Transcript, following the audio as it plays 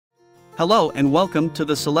Hello and welcome to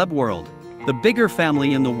the celeb world, the bigger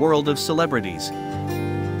family in the world of celebrities.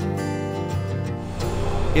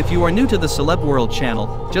 If you are new to the Celeb World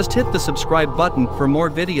channel, just hit the subscribe button for more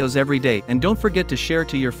videos every day and don't forget to share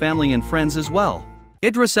to your family and friends as well.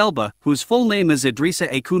 Idris Elba, whose full name is Idris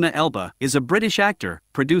Elba, is a British actor,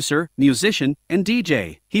 producer, musician, and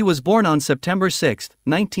DJ. He was born on September 6,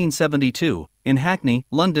 1972, in Hackney,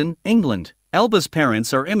 London, England. Elba's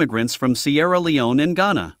parents are immigrants from Sierra Leone and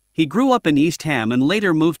Ghana. He grew up in East Ham and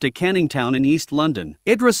later moved to Canning Town in East London.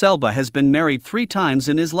 Idris Elba has been married 3 times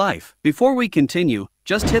in his life. Before we continue,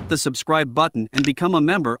 just hit the subscribe button and become a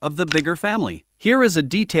member of the bigger family. Here is a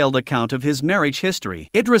detailed account of his marriage history.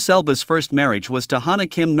 Idris Elba's first marriage was to Hanne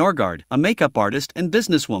Nørgaard, a makeup artist and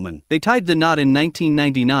businesswoman. They tied the knot in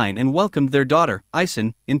 1999 and welcomed their daughter,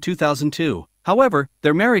 Isan, in 2002. However,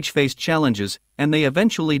 their marriage faced challenges, and they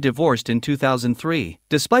eventually divorced in 2003.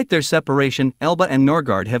 Despite their separation, Elba and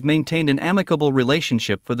Nørgaard have maintained an amicable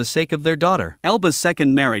relationship for the sake of their daughter. Elba's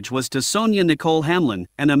second marriage was to Sonya Nicole Hamlin,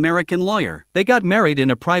 an American lawyer. They got married in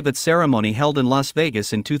a private ceremony held in Las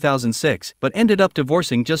Vegas in 2006, but ended up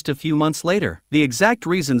divorcing just a few months later. The exact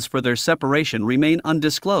reasons for their separation remain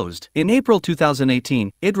undisclosed. In April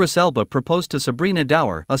 2018, Idris Elba proposed to Sabrina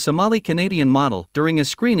Dower, a Somali-Canadian model, during a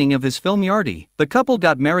screening of his film Yardi. The couple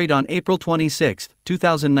got married on April 26,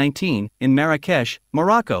 2019, in Marrakesh,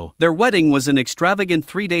 Morocco. Their wedding was an extravagant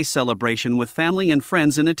 3-day celebration with family and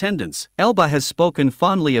friends in attendance. Elba has spoken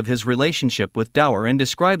fondly of his relationship with Dower and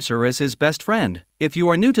describes her as his best friend. If you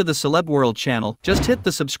are new to the Celeb World channel, just hit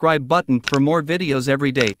the subscribe button for more videos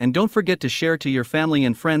every day and don't forget to share to your family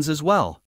and friends as well.